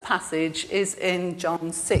passage is in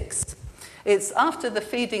John 6. It's after the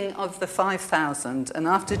feeding of the 5,000 and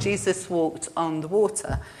after Jesus walked on the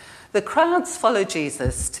water. The crowds follow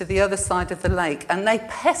Jesus to the other side of the lake and they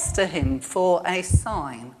pester him for a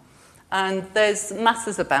sign. And there's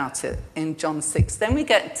masses about it in John 6. Then we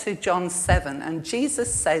get to John 7 and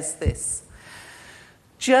Jesus says this: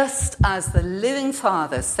 "Just as the living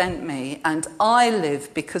Father sent me and I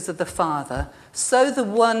live because of the Father, so the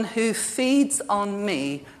one who feeds on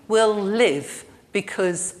me will live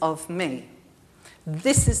because of me.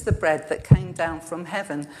 This is the bread that came down from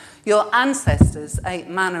heaven. Your ancestors ate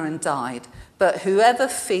manna and died, but whoever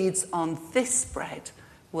feeds on this bread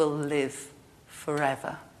will live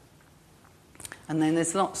forever." And then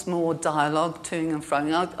there's lots more dialogue, toing and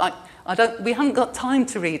froing. We haven't got time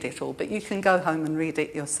to read it all, but you can go home and read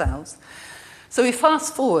it yourselves. So we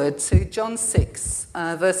fast forward to John 6,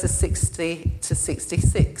 verses 60 to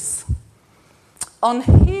 66. On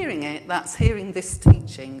hearing it, that's hearing this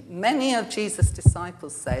teaching, many of Jesus'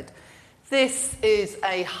 disciples said, "This is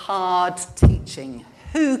a hard teaching.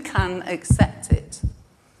 Who can accept it?"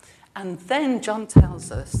 And then John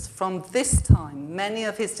tells us, from this time, many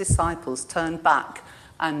of his disciples turned back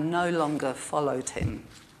and no longer followed him.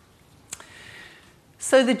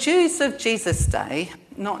 So the Jews of Jesus' day,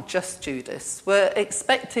 not just Judas, were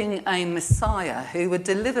expecting a Messiah who would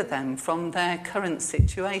deliver them from their current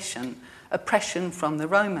situation, oppression from the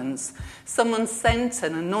Romans, someone sent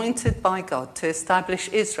and anointed by God to establish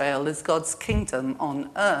Israel as God's kingdom on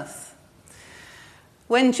earth.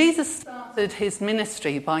 When Jesus started his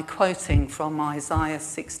ministry by quoting from Isaiah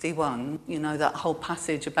 61, you know, that whole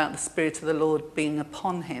passage about the Spirit of the Lord being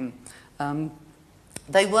upon him,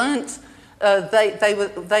 they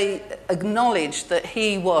acknowledged that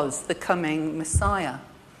he was the coming Messiah,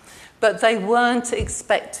 but they weren't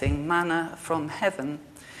expecting manna from heaven.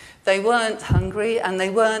 They weren't hungry and they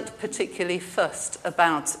weren't particularly fussed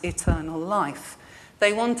about eternal life.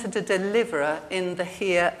 They wanted a deliverer in the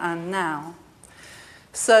here and now.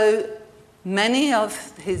 So many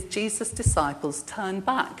of Jesus' disciples turned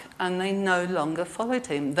back and they no longer followed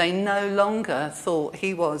him. They no longer thought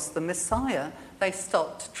he was the Messiah. They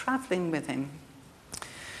stopped travelling with him.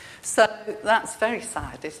 So that's very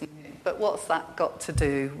sad, isn't it? But what's that got to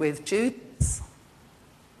do with Judas?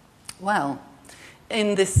 Well,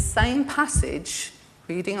 in this same passage,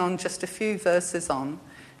 reading on just a few verses on,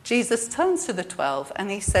 Jesus turns to the 12 and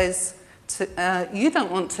he says, "You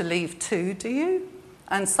don't want to leave too, do you?"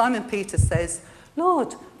 And Simon Peter says,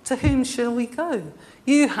 "Lord, to whom shall we go?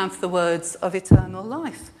 You have the words of eternal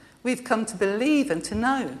life. We've come to believe and to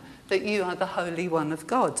know that you are the Holy One of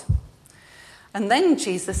God." And then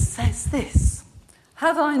Jesus says this: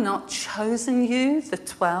 "Have I not chosen you, the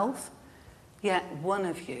 12? Yet one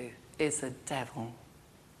of you is a devil."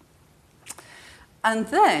 And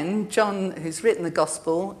then John, who's written the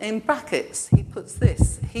gospel, in brackets, he puts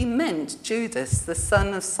this: "He meant Judas, the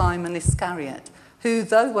son of Simon Iscariot, who,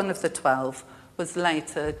 though one of the 12, was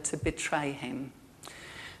later to betray him."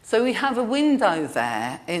 So we have a window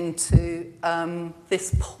there into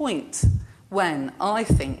this point when I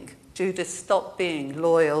think Judas stopped being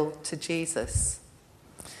loyal to Jesus.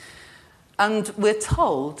 And we're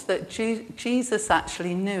told that Jesus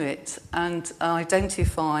actually knew it and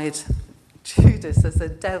identified Judas as a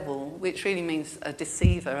devil, which really means a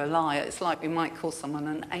deceiver, a liar. It's like we might call someone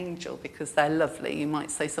an angel because they're lovely. You might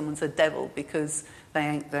say someone's a devil because they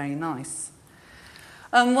ain't very nice.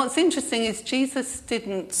 What's interesting is Jesus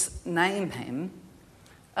didn't name him,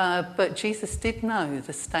 but Jesus did know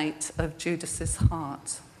the state of Judas's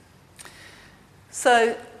heart.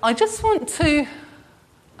 So I just want to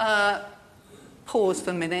pause for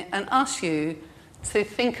a minute and ask you to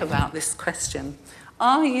think about this question.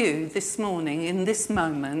 Are you this morning, in this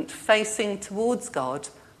moment, facing towards God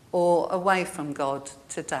or away from God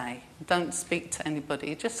today? Don't speak to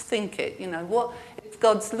anybody. Just think it. You know, what if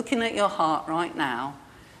God's looking at your heart right now?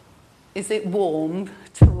 Is it warm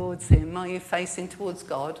towards him? Are you facing towards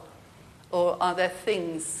God? Or are there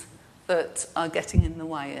things that are getting in the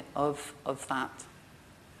way of that?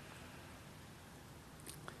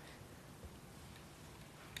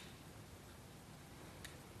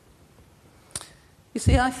 You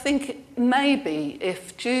see, I think maybe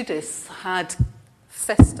if Judas had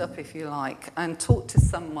fessed up, if you like, and talked to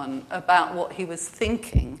someone about what he was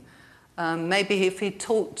thinking, maybe if he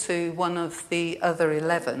talked to one of the other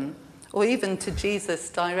 11, or even to Jesus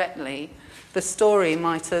directly, the story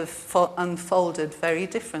might have unfolded very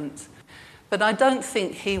different. But I don't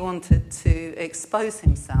think he wanted to expose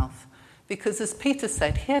himself, because as Peter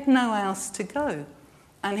said, he had nowhere else to go,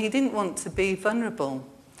 and he didn't want to be vulnerable.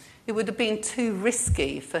 It would have been too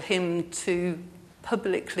risky for him to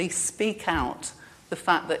publicly speak out the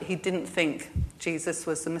fact that he didn't think Jesus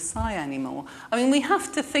was the Messiah anymore. I mean, we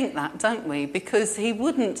have to think that, don't we? Because he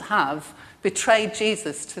wouldn't have betrayed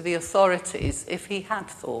Jesus to the authorities if he had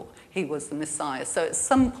thought he was the Messiah. So at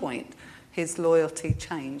some point, his loyalty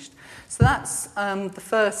changed. So that's the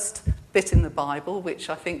first bit in the Bible, which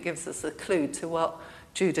I think gives us a clue to what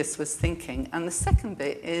Judas was thinking. And the second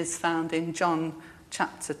bit is found in John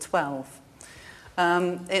chapter 12.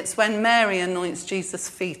 It's when Mary anoints Jesus'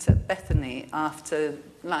 feet at Bethany after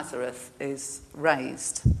Lazarus is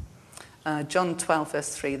raised. John 12,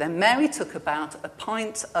 verse 3. Then Mary took about a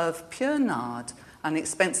pint of pure nard, an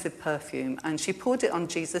expensive perfume, and she poured it on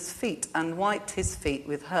Jesus' feet and wiped his feet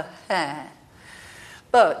with her hair.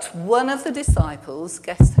 But one of the disciples,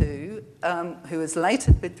 guess who was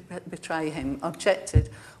later to betray him,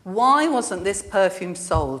 objected. Why wasn't this perfume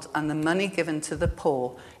sold and the money given to the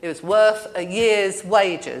poor? It was worth a year's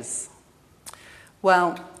wages.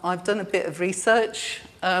 Well, I've done a bit of research.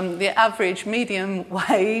 The average median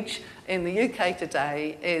wage in the UK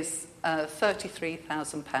today is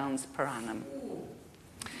 £33,000 per annum.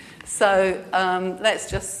 So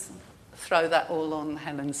let's just throw that all on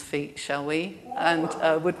Helen's feet, shall we?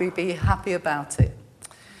 And would we be happy about it?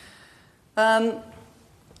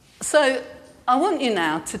 So I want you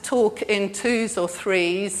now to talk in twos or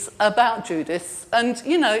threes about Judas. And,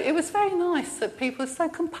 you know, it was very nice that people are so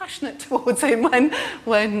compassionate towards him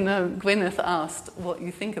when Gwyneth asked what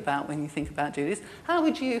you think about when you think about Judas. How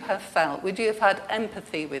would you have felt? Would you have had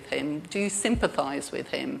empathy with him? Do you sympathise with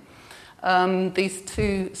him? These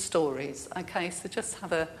two stories. Okay, so just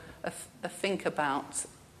have a think about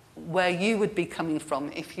where you would be coming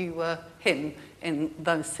from if you were him in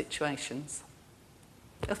those situations.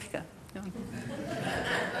 Off you go. Go on.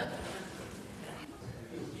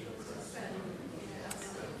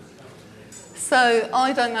 So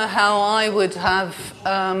I don't know how I would have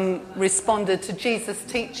responded to Jesus'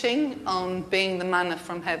 teaching on being the manna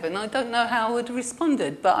from heaven. I don't know how I would have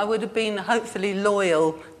responded, but I would have been hopefully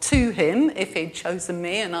loyal to him if he'd chosen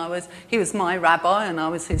me and he was my rabbi and I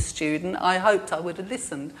was his student. I hoped I would have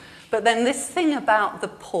listened. But then this thing about the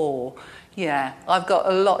poor, yeah, I've got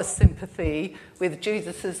a lot of sympathy with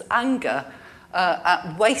Jesus' anger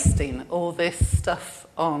at wasting all this stuff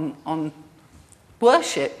on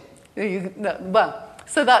worship. Well,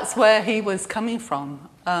 so that's where he was coming from.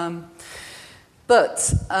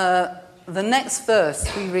 But the next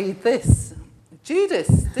verse, we read this. Judas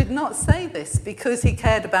did not say this because he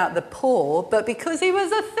cared about the poor, but because he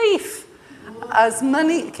was a thief. As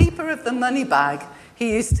keeper of the money bag,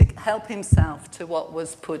 he used to help himself to what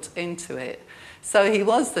was put into it. So he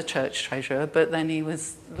was the church treasurer, but then he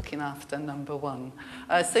was looking after number one.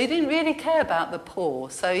 So he didn't really care about the poor,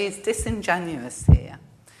 so he's disingenuous here.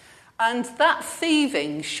 And that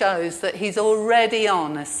thieving shows that he's already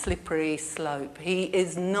on a slippery slope. He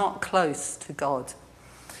is not close to God.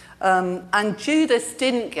 And Judas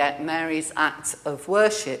didn't get Mary's act of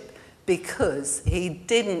worship because he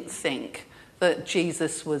didn't think that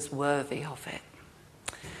Jesus was worthy of it.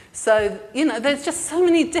 So, you know, there's just so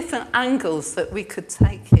many different angles that we could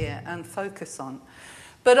take here and focus on.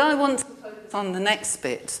 But I want to focus on the next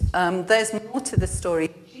bit. There's more to the story.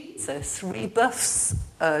 Jesus rebuffs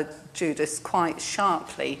Judas quite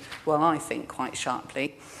sharply. Well, I think quite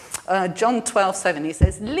sharply. John 12:7, he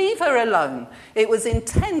says, "Leave her alone. It was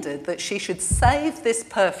intended that she should save this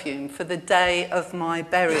perfume for the day of my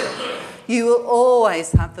burial. You will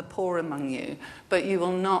always have the poor among you, but you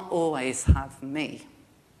will not always have me."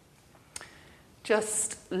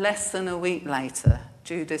 Just less than a week later,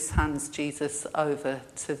 Judas hands Jesus over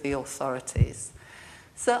to the authorities.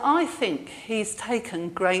 So I think he's taken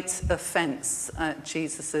great offence at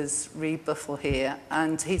Jesus' rebuffal here,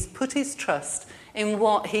 and he's put his trust in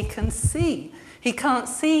what he can see. He can't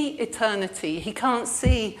see eternity. He can't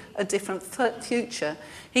see a different future.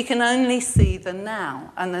 He can only see the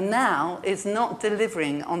now, and the now is not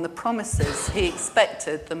delivering on the promises he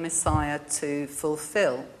expected the Messiah to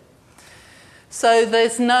fulfill. So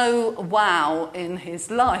there's no wow in his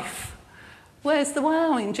life. Where's the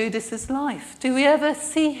wow in Judas's life? Do we ever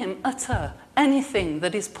see him utter anything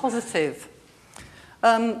that is positive?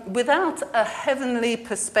 Without a heavenly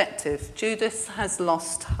perspective, Judas has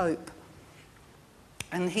lost hope.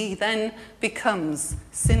 And he then becomes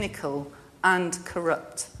cynical and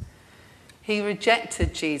corrupt. He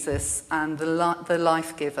rejected Jesus and the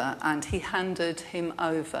life giver, and he handed him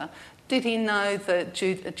over. Did he know that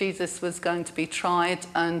Jesus was going to be tried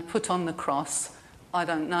and put on the cross? I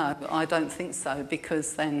don't know. I don't think so,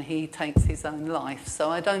 because then he takes his own life. So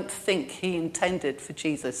I don't think he intended for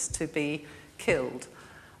Jesus to be killed.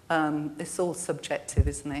 It's all subjective,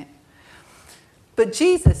 isn't it? But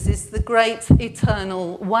Jesus is the great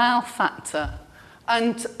eternal wow factor.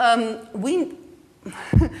 And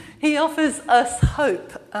he offers us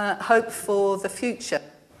hope for the future.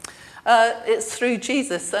 It's through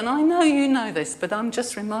Jesus. And I know you know this, but I'm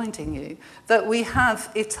just reminding you that we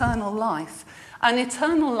have eternal life. And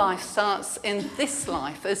eternal life starts in this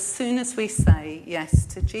life as soon as we say yes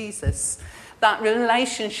to Jesus. That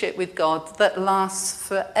relationship with God that lasts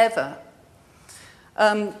forever.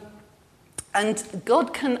 And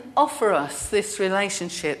God can offer us this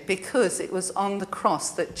relationship because it was on the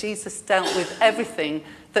cross that Jesus dealt with everything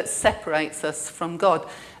that separates us from God.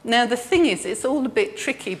 Now, the thing is, it's all a bit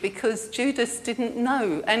tricky because Judas didn't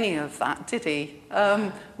know any of that, did he?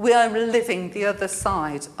 We are living the other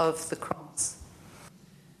side of the cross.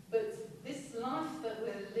 But this life that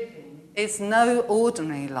we're living is no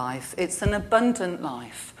ordinary life. It's an abundant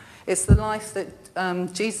life. It's the life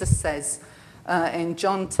that Jesus says in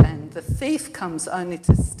John 10, the thief comes only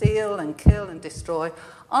to steal and kill and destroy.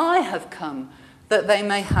 I have come that they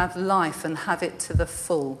may have life and have it to the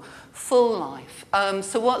full life.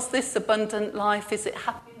 So what's this abundant life? Is it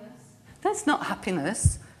happiness? That's not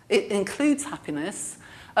happiness. It includes happiness,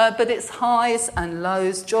 but it's highs and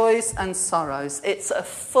lows, joys and sorrows. It's a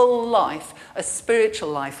full life, a spiritual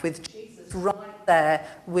life with Jesus right there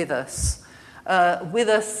with us. With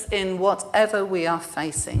us in whatever we are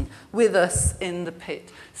facing, with us in the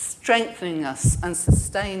pit, strengthening us and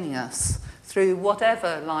sustaining us through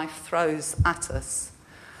whatever life throws at us.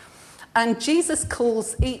 And Jesus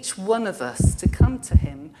calls each one of us to come to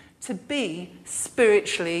him to be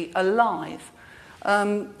spiritually alive.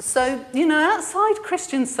 So, outside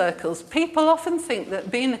Christian circles, people often think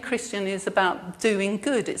that being a Christian is about doing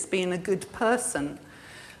good, it's being a good person.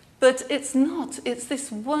 But it's not. It's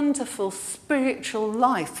this wonderful spiritual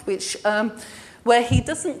life where he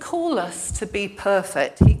doesn't call us to be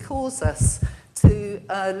perfect. He calls us to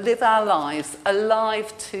live our lives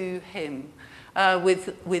alive to him,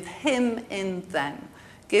 with him in them,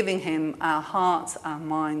 giving him our hearts, our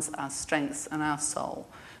minds, our strengths and our soul.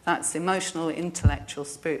 That's emotional, intellectual,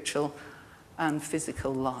 spiritual and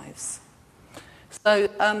physical lives. So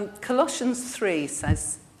Colossians 3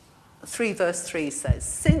 verse 3 says,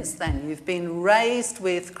 since then you've been raised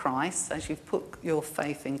with Christ, as you've put your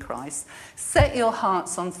faith in Christ, set your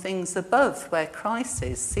hearts on things above where Christ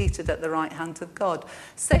is, seated at the right hand of God.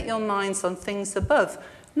 Set your minds on things above,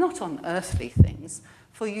 not on earthly things,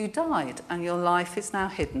 for you died and your life is now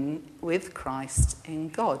hidden with Christ in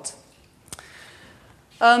God.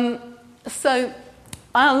 So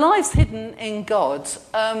our lives hidden in God,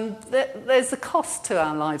 there's a cost to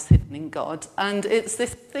our lives hidden in God, and it's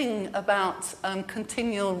this thing about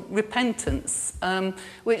continual repentance,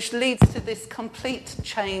 which leads to this complete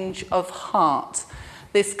change of heart,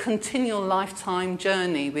 this continual lifetime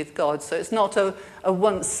journey with God. So it's not a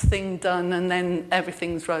once thing done and then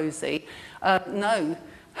everything's rosy. No,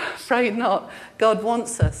 afraid not. God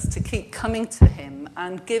wants us to keep coming to him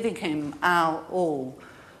and giving him our all.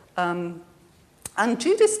 And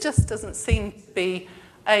Judas just doesn't seem to be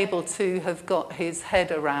able to have got his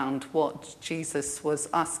head around what Jesus was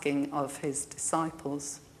asking of his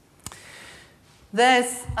disciples.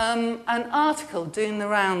 There's an article doing the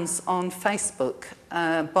rounds on Facebook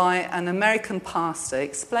by an American pastor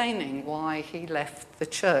explaining why he left the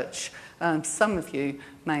church. Some of you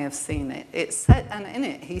may have seen it. And in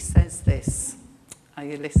it he says this. Are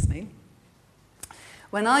you listening?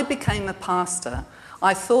 When I became a pastor,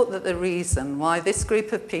 I thought that the reason why this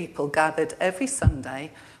group of people gathered every Sunday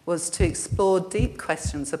was to explore deep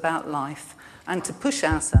questions about life and to push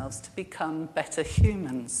ourselves to become better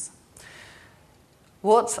humans.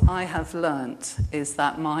 What I have learnt is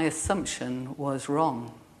that my assumption was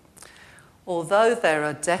wrong. Although there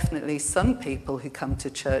are definitely some people who come to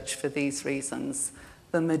church for these reasons,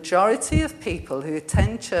 the majority of people who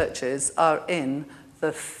attend churches are in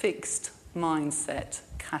the fixed mindset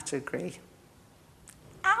category.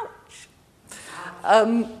 Ouch! There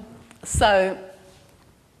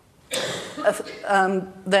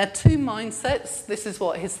are two mindsets. This is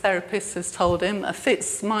what his therapist has told him, a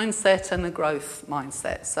fixed mindset and a growth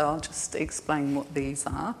mindset. So I'll just explain what these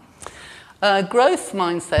are. Growth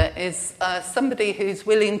mindset is somebody who's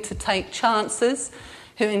willing to take chances,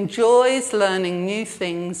 who enjoys learning new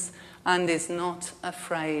things and is not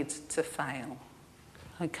afraid to fail.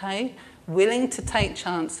 Okay? Willing to take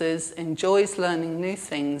chances, enjoys learning new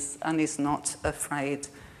things, and is not afraid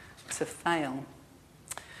to fail.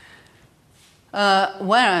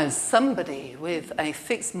 Whereas somebody with a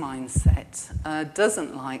fixed mindset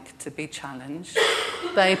doesn't like to be challenged.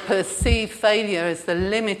 They perceive failure as the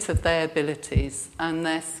limit of their abilities, and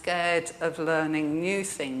they're scared of learning new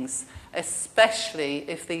things especially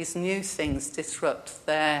if these new things disrupt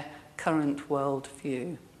their current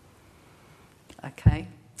worldview. Okay?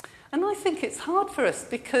 And I think it's hard for us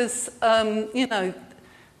because, there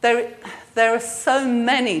are so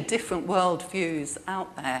many different worldviews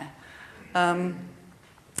out there.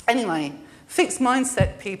 Anyway, fixed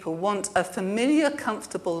mindset people want a familiar,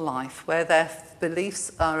 comfortable life where their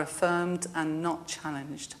beliefs are affirmed and not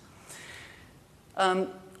challenged.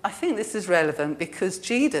 I think this is relevant because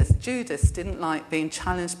Judas didn't like being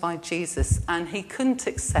challenged by Jesus, and he couldn't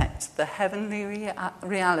accept the heavenly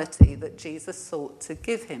reality that Jesus sought to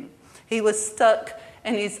give him. He was stuck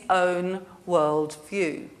in his own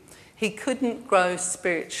worldview. He couldn't grow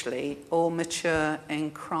spiritually or mature in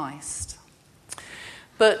Christ.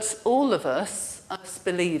 But all of us, as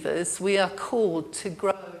believers, we are called to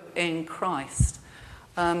grow in Christ.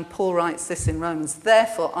 Paul writes this in Romans.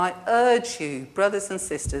 Therefore, I urge you, brothers and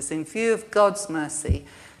sisters, in view of God's mercy,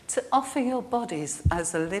 to offer your bodies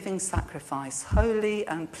as a living sacrifice, holy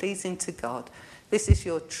and pleasing to God. This is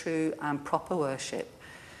your true and proper worship.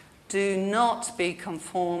 Do not be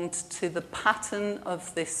conformed to the pattern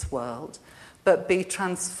of this world, but be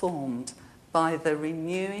transformed by the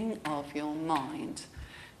renewing of your mind.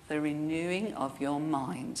 The renewing of your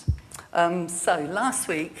mind. So last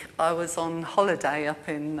week I was on holiday up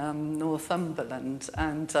in Northumberland,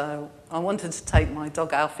 and I wanted to take my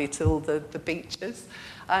dog Alfie to all the beaches,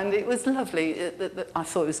 and it was lovely. I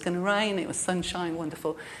thought it was going to rain, it was sunshine,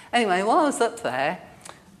 wonderful. Anyway, while I was up there,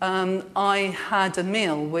 I had a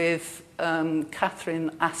meal with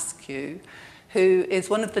Catherine Askew, who is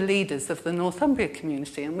one of the leaders of the Northumbria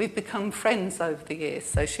community, and we've become friends over the years,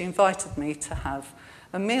 so she invited me to have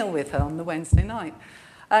a meal with her on the Wednesday night.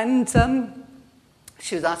 And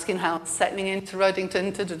she was asking how I was settling into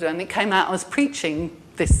Ruddington, and it came out I was preaching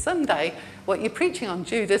this Sunday. What you're preaching on,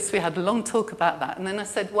 Judas? We had a long talk about that. And then I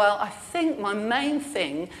said, well, I think my main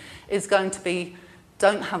thing is going to be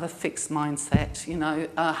don't have a fixed mindset,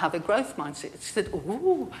 have a growth mindset. She said,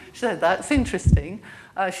 ooh, she said, that's interesting.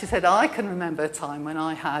 She said, I can remember a time when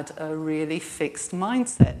I had a really fixed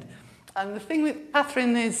mindset. And the thing with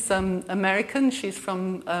Catherine is American. She's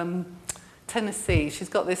from Tennessee. She's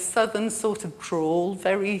got this southern sort of drawl,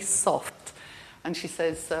 very soft. And she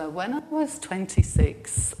says, when I was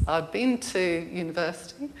 26, I'd been to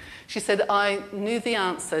university. She said, I knew the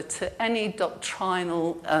answer to any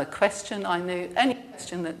doctrinal question. I knew any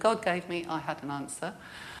question that God gave me, I had an answer.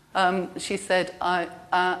 She said,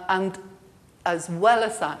 and as well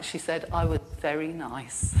as that, she said, I was very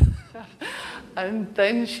nice. And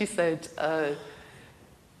then she said,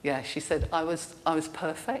 she said, I was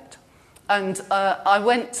perfect. And I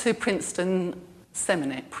went to Princeton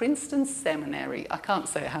Seminary. I can't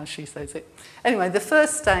say how she says it. Anyway, the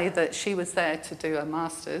first day that she was there to do her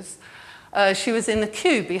master's, she was in the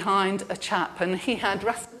queue behind a chap, and he had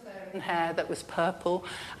Rastafarian hair that was purple,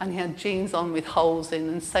 and he had jeans on with holes in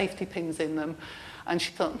and safety pins in them. And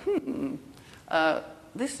she thought,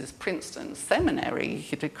 this is Princeton Seminary,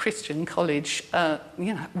 a Christian college.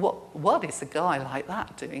 What is a guy like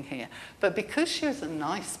that doing here? But because she was a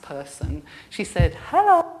nice person, she said,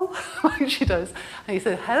 hello, like she does. And he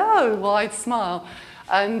said, hello, wide smile.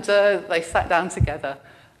 And they sat down together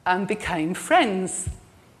and became friends.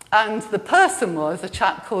 And the person was a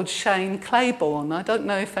chap called Shane Claiborne. I don't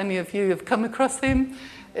know if any of you have come across him.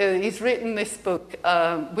 He's written this book,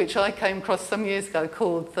 which I came across some years ago,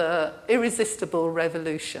 called The Irresistible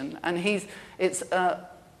Revolution. And it's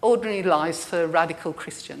Ordinary Lives for Radical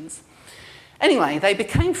Christians. Anyway, they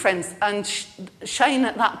became friends, and Shane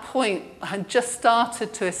at that point had just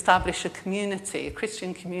started to establish a community, a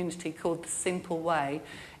Christian community called The Simple Way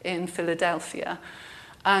in Philadelphia.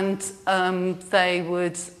 And they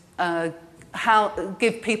would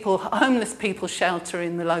give homeless people shelter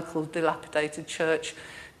in the local dilapidated church,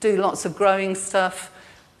 do lots of growing stuff,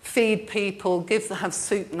 feed people, have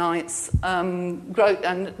soup nights, grow.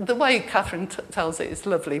 And the way Catherine tells it is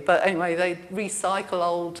lovely. But anyway, they recycle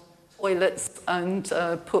old toilets and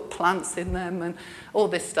put plants in them and all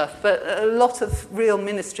this stuff. But a lot of real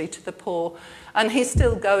ministry to the poor. And he's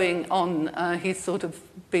still going on. He's sort of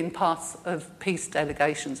been part of peace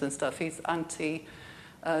delegations and stuff. He's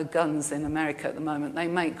guns in America at the moment. They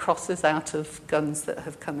make crosses out of guns that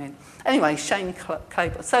have come in. Anyway, Shane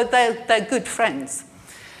Claiborne. So they're good friends.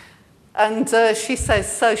 And she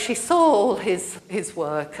says, so she saw all his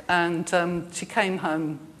work, and she came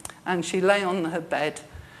home and she lay on her bed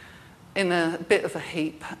in a bit of a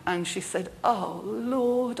heap, and she said, oh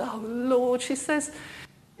Lord, she says,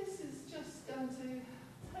 this is just going to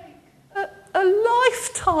take a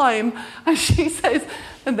lifetime. And she says,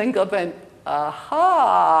 and then God went,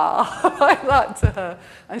 aha, like that to her.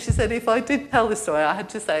 And she said, if I did tell the story, I had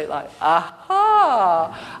to say it like,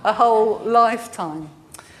 aha, a whole lifetime.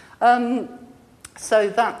 So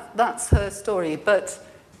that's her story. But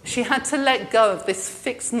she had to let go of this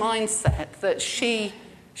fixed mindset that she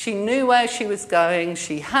knew where she was going,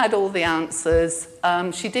 she had all the answers,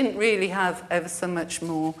 she didn't really have ever so much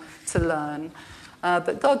more to learn.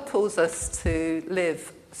 But God calls us to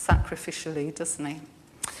live sacrificially, doesn't he?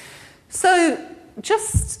 So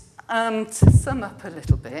just to sum up a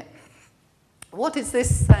little bit, what is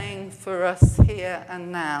this saying for us here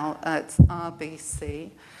and now at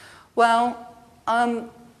RBC? Well,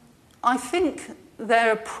 I think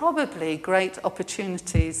there are probably great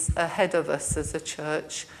opportunities ahead of us as a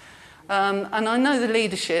church. And I know the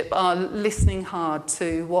leadership are listening hard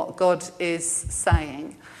to what God is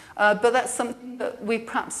saying. But that's something that we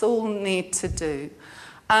perhaps all need to do.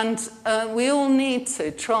 And we all need to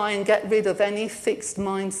try and get rid of any fixed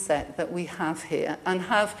mindset that we have here. And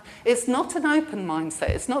it's not an open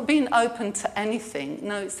mindset. It's not being open to anything.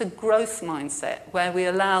 No, it's a growth mindset where we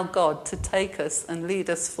allow God to take us and lead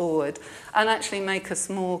us forward and actually make us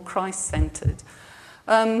more Christ-centered.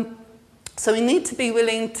 So we need to be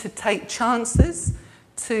willing to take chances,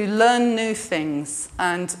 to learn new things,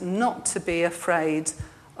 and not to be afraid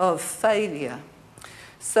of failure.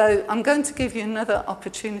 So I'm going to give you another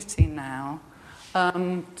opportunity now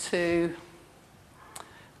to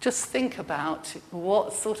just think about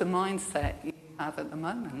what sort of mindset you have at the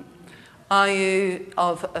moment. Are you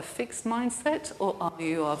of a fixed mindset, or are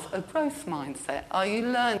you of a growth mindset? Are you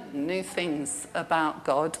learning new things about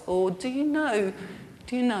God, or do you know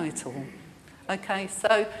it all? Okay,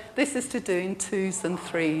 so this is to do in 2s and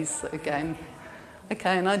 3s again.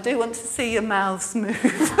 Okay, and I do want to see your mouths move.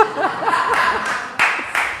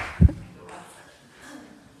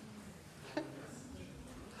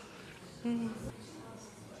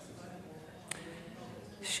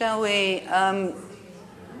 Shall we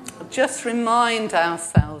just remind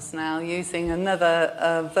ourselves now, using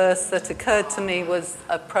another verse that occurred to me was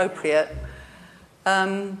appropriate,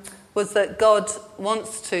 was that God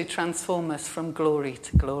wants to transform us from glory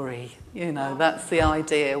to glory. You know, that's the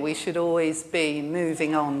idea. We should always be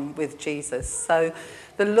moving on with Jesus. So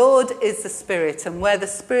the Lord is the Spirit, and where the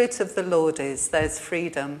Spirit of the Lord is, there's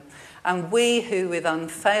freedom. And we who with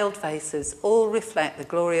unveiled faces all reflect the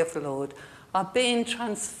glory of the Lord are being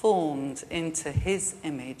transformed into his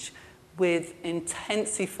image with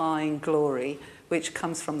intensifying glory, which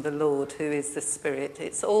comes from the Lord, who is the Spirit.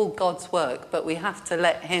 It's all God's work, but we have to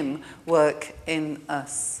let him work in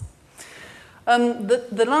us.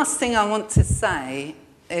 The last thing I want to say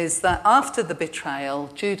is that after the betrayal,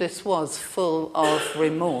 Judas was full of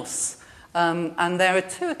remorse. And there are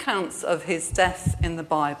 2 accounts of his death in the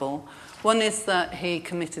Bible. One is that he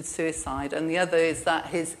committed suicide, and the other is that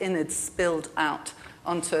his innards spilled out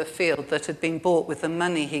onto a field that had been bought with the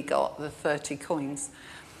money he got, the 30 coins.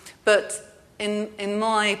 But in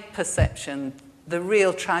my perception, the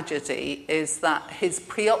real tragedy is that his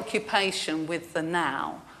preoccupation with the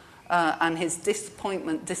now and his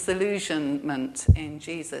disappointment, disillusionment in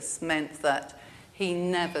Jesus meant that he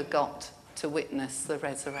never got to witness the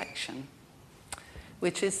resurrection,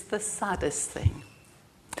 which is the saddest thing.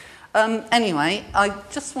 Anyway, I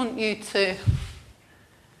just want you to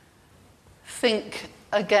think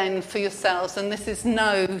again for yourselves, and this is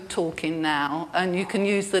no talking now, and you can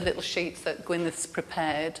use the little sheets that Gwyneth's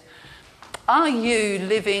prepared. Are you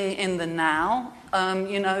living in the now?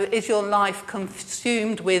 Is your life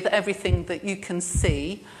consumed with everything that you can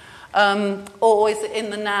see? Or is it in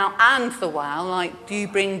the now and the wow? Like, do you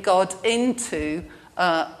bring God into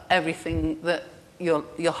everything that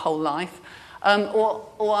your whole life? Or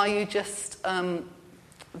are you just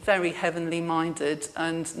very heavenly minded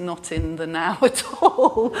and not in the now at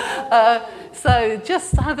all? So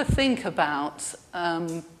just have a think about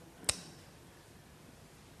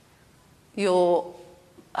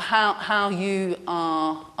how you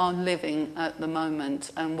are living at the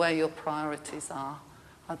moment and where your priorities are.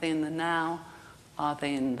 Are they in the now? Are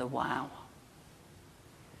they in the wow?